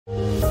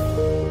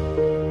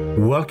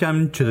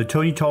Welcome to the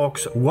Tony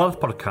Talks Wealth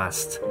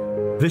Podcast.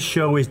 This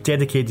show is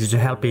dedicated to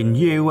helping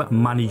you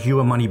manage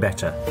your money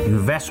better,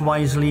 invest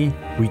wisely,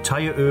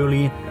 retire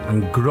early,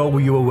 and grow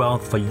your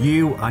wealth for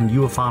you and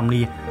your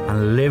family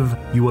and live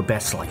your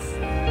best life.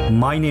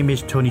 My name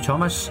is Tony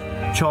Thomas,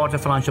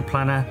 Chartered Financial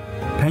Planner,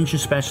 Pension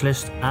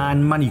Specialist,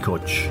 and Money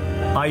Coach.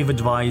 I've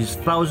advised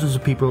thousands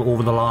of people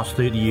over the last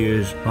 30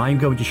 years. I'm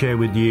going to share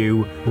with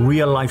you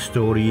real life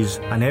stories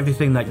and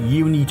everything that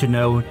you need to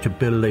know to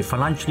build a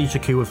financially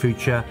secure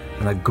future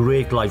and a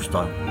great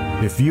lifestyle.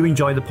 If you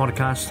enjoy the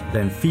podcast,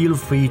 then feel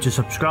free to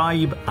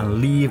subscribe and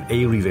leave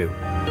a review.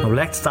 Now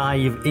let's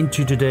dive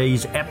into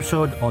today's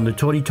episode on the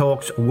Tony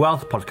Talks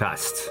Wealth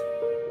Podcast.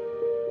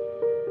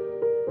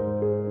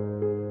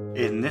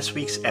 In this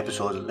week's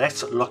episode,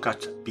 let's look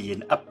at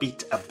being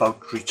upbeat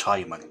about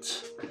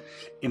retirement.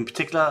 In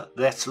particular,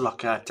 let's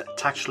look at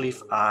tax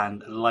relief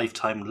and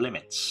lifetime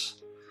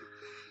limits.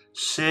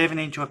 Saving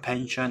into a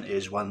pension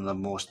is one of the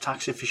most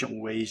tax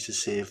efficient ways to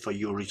save for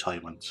your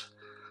retirement.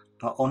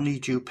 Not only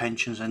do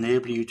pensions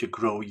enable you to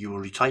grow your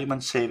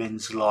retirement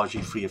savings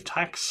largely free of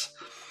tax,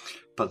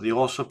 but they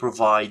also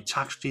provide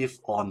tax relief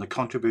on the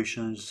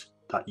contributions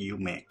that you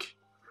make.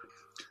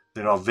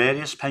 There are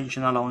various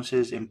pension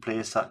allowances in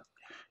place that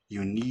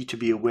you need to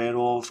be aware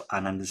of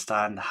and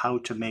understand how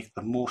to make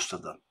the most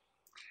of them.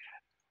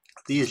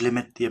 These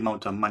limit the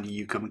amount of money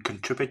you can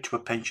contribute to a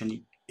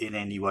pension in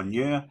any one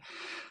year,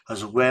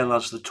 as well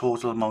as the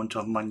total amount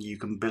of money you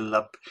can build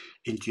up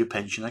into your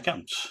pension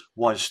account,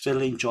 while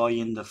still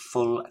enjoying the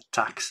full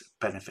tax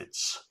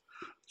benefits.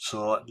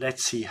 So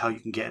let's see how you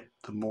can get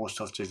the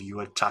most out of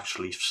your tax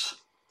reliefs.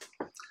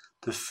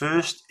 The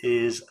first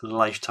is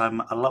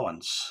lifetime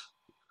allowance.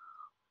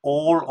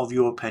 All of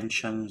your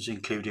pensions,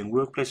 including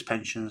workplace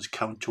pensions,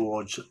 count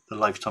towards the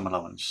lifetime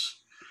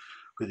allowance,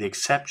 with the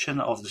exception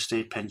of the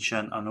state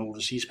pension and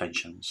overseas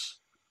pensions.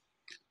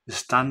 The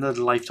standard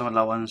lifetime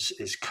allowance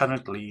is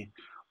currently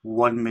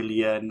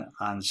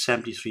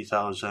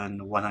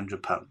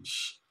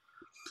 £1,073,100.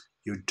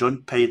 You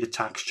don't pay the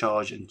tax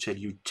charge until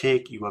you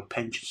take your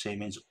pension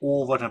savings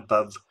over and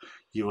above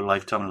your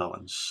lifetime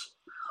allowance,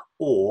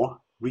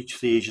 or reach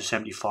the age of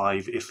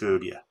 75 if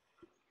earlier.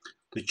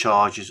 The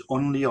charge is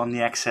only on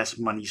the excess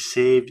money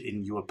saved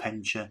in your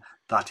pension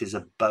that is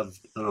above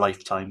the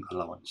lifetime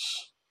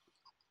allowance.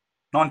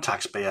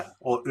 Non-taxpayer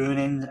or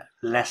earning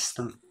less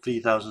than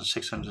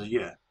 $3,600 a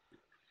year.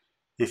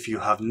 If you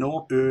have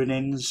no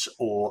earnings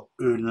or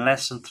earn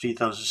less than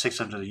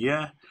 $3,600 a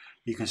year,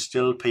 you can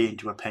still pay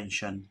into a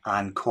pension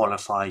and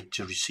qualify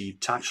to receive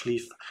tax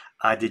relief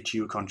added to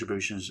your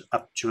contributions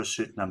up to a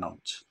certain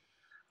amount.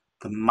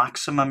 The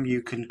maximum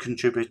you can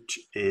contribute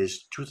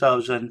is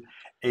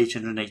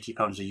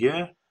 £2,880 a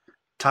year.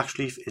 Tax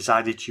relief is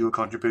added to your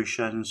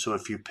contribution, so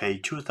if you pay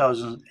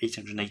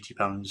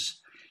 £2,880,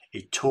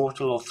 a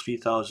total of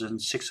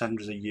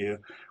 $3,600 a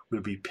year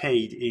will be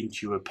paid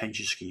into your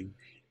pension scheme,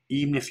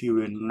 even if you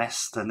earn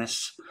less than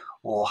this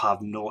or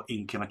have no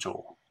income at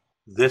all.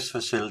 This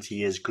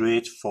facility is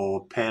great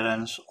for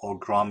parents or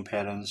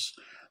grandparents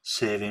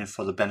saving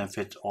for the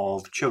benefit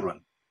of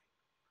children.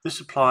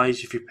 This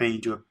applies if you pay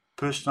into a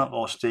personal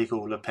or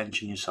stakeholder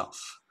pension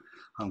yourself,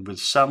 and with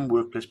some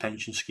workplace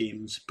pension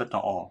schemes, but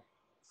not all.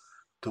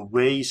 The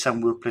way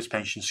some workplace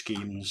pension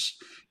schemes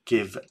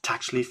give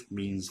tax relief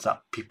means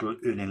that people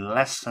earning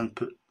less than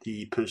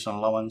the personal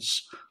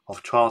allowance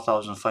of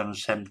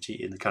 $12,570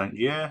 in the current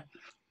year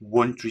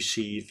won't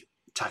receive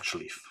tax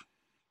relief.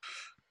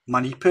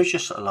 Money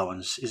purchase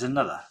allowance is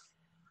another,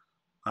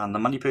 and the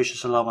money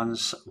purchase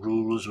allowance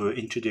rules were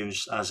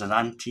introduced as an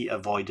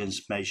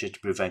anti-avoidance measure to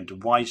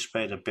prevent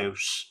widespread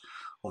abuse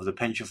of the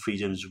pension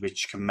freedoms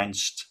which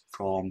commenced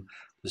from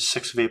the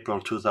 6th of April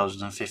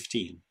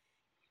 2015.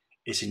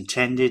 It's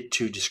intended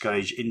to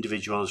discourage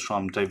individuals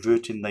from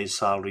diverting their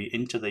salary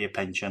into their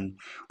pension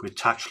with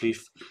tax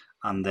relief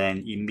and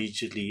then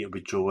immediately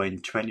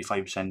withdrawing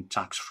 25%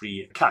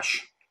 tax-free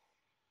cash.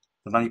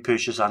 The money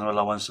purchase annual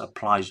allowance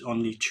applies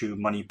only to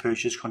money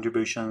purchase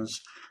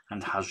contributions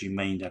and has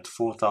remained at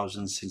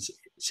 $4,000 since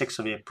 6th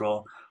of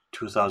April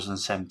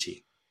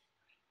 2017.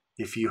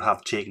 If you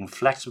have taken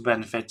flexible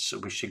benefits,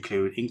 which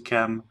include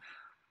income,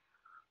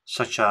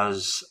 such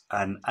as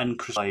an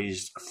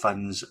uncrystallized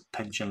funds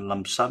pension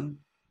lump sum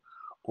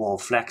or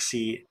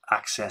flexi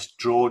access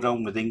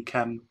drawdown with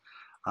income,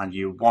 and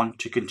you want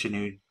to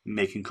continue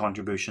making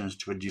contributions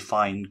to a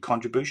defined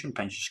contribution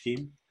pension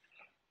scheme,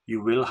 you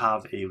will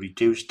have a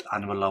reduced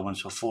annual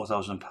allowance of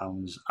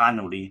 £4,000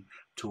 annually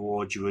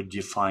towards your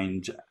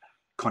defined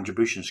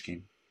contribution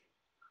scheme.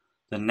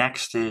 The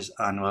next is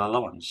annual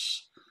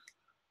allowance.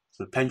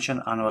 The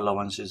pension annual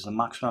allowance is the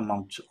maximum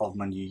amount of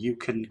money you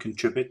can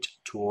contribute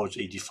towards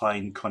a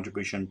defined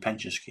contribution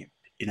pension scheme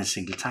in a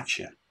single tax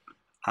year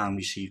and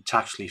receive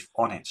tax relief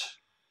on it.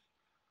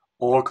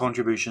 All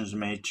contributions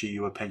made to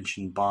your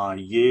pension by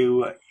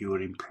you, your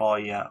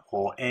employer,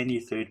 or any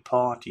third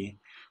party,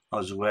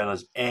 as well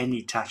as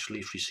any tax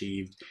relief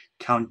received,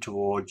 count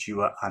towards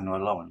your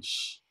annual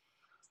allowance.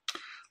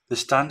 The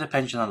standard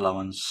pension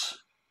allowance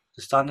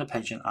The standard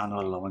pension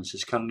annual allowance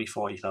is currently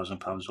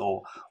 £40,000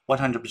 or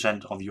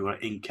 100% of your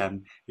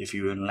income if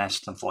you earn less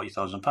than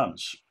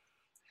 £40,000.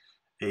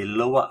 A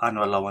lower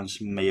annual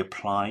allowance may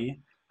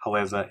apply,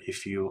 however,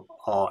 if you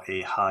are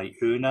a high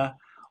earner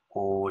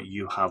or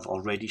you have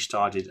already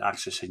started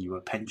accessing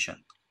your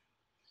pension.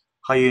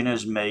 High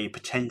earners may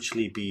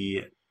potentially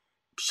be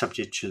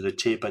subject to the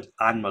tapered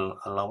annual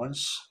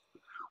allowance,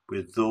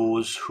 with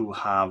those who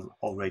have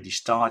already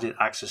started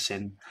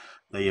accessing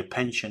their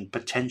pension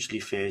potentially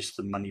face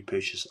the money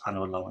purchase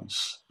annual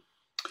allowance.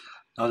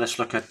 Now let's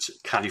look at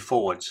carry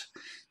forward.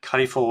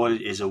 Carry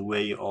forward is a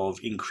way of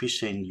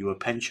increasing your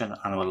pension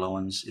annual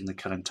allowance in the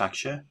current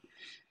tax year.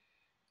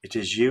 It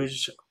is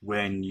used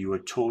when your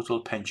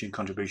total pension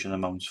contribution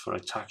amounts for a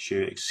tax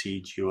year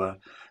exceed your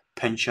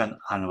pension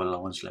annual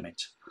allowance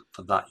limit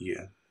for that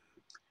year.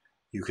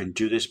 You can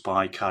do this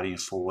by carrying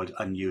forward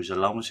unused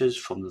allowances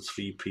from the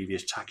 3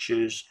 previous tax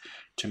years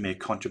to make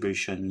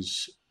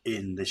contributions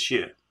in this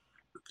year.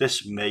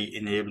 This may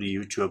enable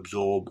you to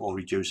absorb or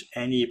reduce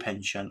any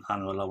pension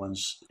annual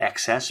allowance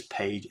excess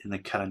paid in the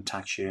current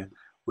tax year,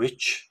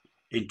 which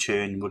in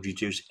turn would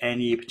reduce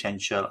any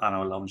potential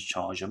annual allowance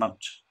charge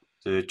amount.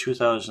 The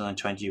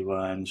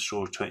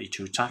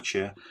 2021/22 tax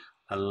year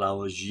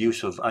allows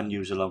use of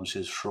unused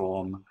allowances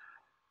from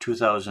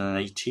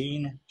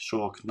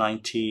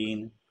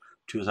 2018/19,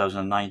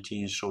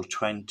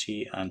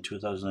 2019/20 and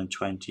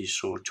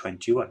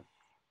 2020/21.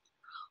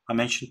 I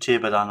mentioned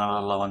tapered annual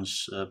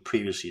allowance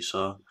previously,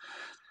 so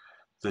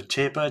the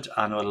tapered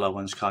annual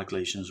allowance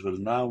calculations will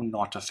now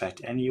not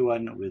affect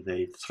anyone with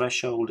a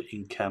threshold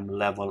income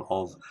level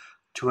of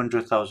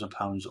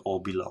 £200,000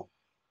 or below.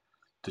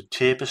 The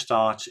taper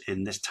starts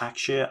in this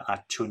tax year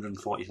at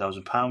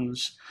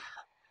 £240,000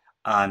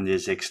 and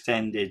is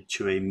extended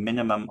to a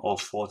minimum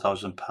of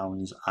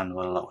 £4,000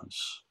 annual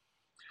allowance.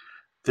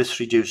 This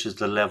reduces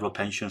the level of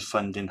pension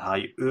funding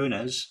high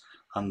earners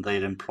and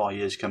their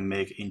employers can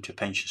make into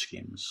pension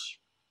schemes.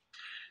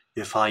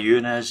 If high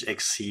earners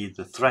exceed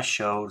the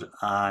threshold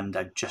and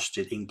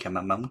adjusted income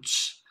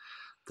amounts,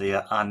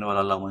 their annual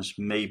allowance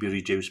may be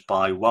reduced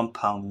by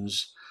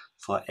 £1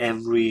 for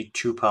every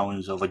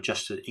 £2 of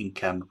adjusted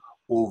income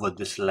over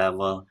this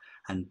level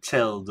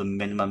until the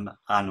minimum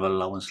annual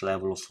allowance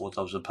level of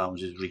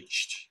 £4,000 is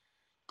reached.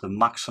 The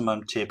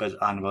maximum tapered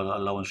annual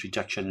allowance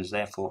reduction is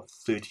therefore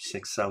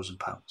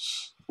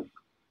 £36,000.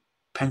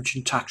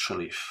 Pension tax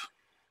relief.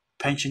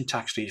 Pension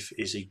tax relief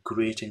is a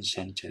great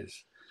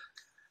incentive.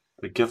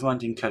 The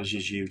government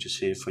encourages you to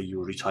save for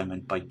your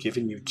retirement by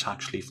giving you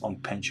tax relief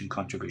on pension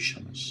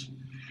contributions.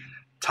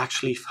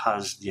 Tax relief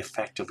has the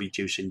effect of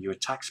reducing your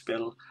tax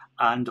bill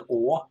and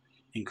or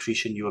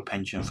increasing your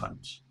pension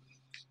funds.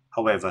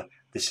 However,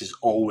 this is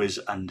always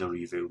under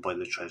review by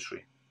the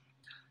Treasury.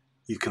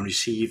 You can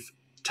receive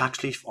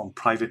tax relief on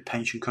private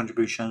pension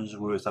contributions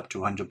worth up to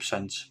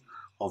 100%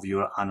 of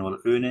your annual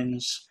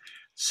earnings,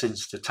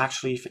 since the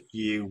tax relief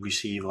you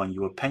receive on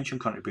your pension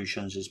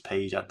contributions is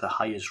paid at the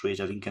highest rate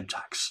of income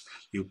tax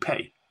you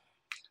pay.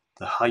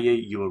 The higher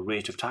your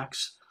rate of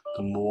tax,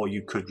 the more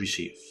you could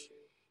receive.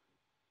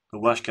 The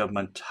Welsh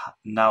Government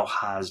now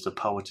has the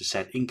power to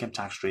set income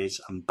tax rates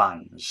and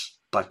bands,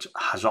 but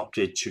has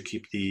opted to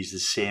keep these the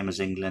same as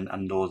England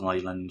and Northern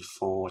Ireland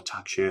for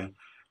tax year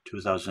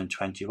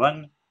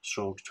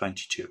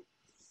 2021/22.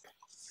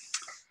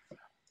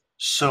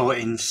 So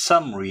in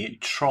summary,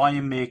 try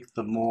and make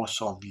the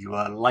most of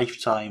your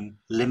lifetime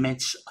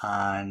limits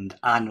and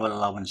annual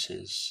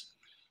allowances,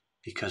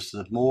 because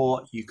the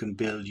more you can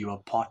build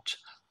your pot,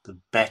 the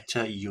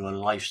better your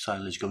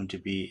lifestyle is going to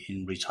be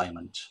in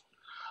retirement.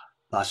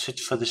 That's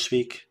it for this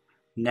week.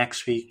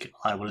 Next week,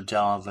 I will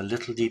delve a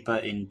little deeper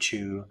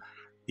into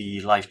the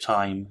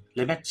lifetime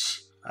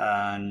limits.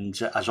 And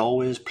as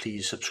always,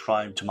 please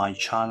subscribe to my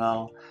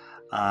channel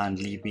and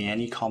leave me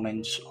any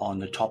comments on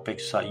the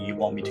topics that you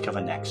want me to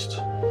cover next.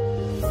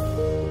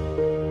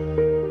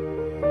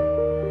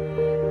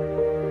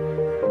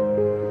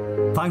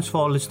 Thanks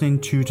for listening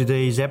to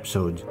today's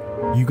episode.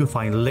 You can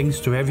find links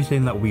to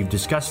everything that we've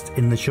discussed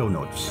in the show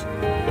notes.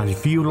 And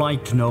if you'd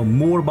like to know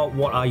more about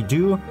what I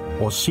do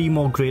or see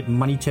more great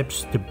money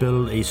tips to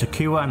build a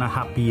secure and a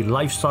happy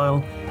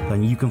lifestyle,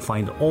 then you can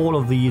find all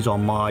of these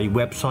on my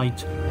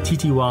website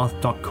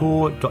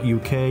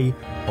ttwealth.co.uk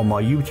or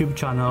my YouTube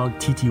channel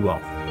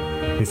ttwealth.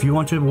 If you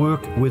want to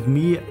work with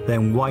me,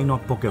 then why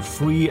not book a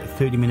free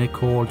 30-minute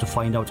call to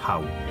find out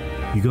how.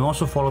 You can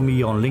also follow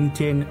me on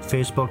LinkedIn,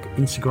 Facebook,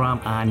 Instagram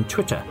and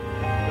Twitter.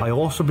 I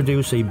also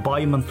produce a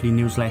bi-monthly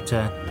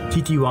newsletter,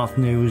 TT Wealth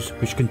News,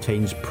 which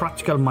contains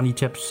practical money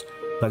tips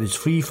that is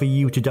free for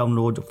you to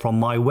download from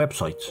my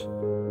website.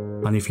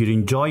 And if you're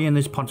enjoying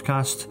this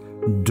podcast,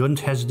 don't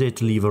hesitate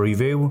to leave a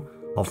review.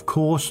 Of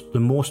course, the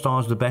more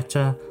stars the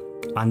better,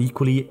 and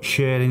equally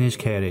sharing is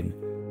caring.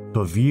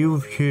 So if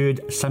you've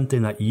heard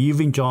something that you've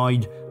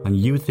enjoyed and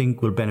you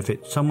think will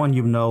benefit someone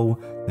you know,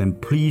 then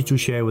please do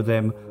share with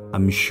them.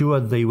 I'm sure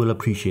they will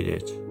appreciate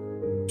it.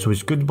 So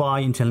it's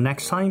goodbye until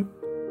next time,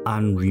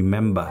 and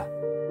remember,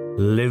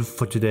 live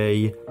for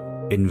today,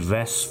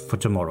 invest for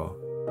tomorrow.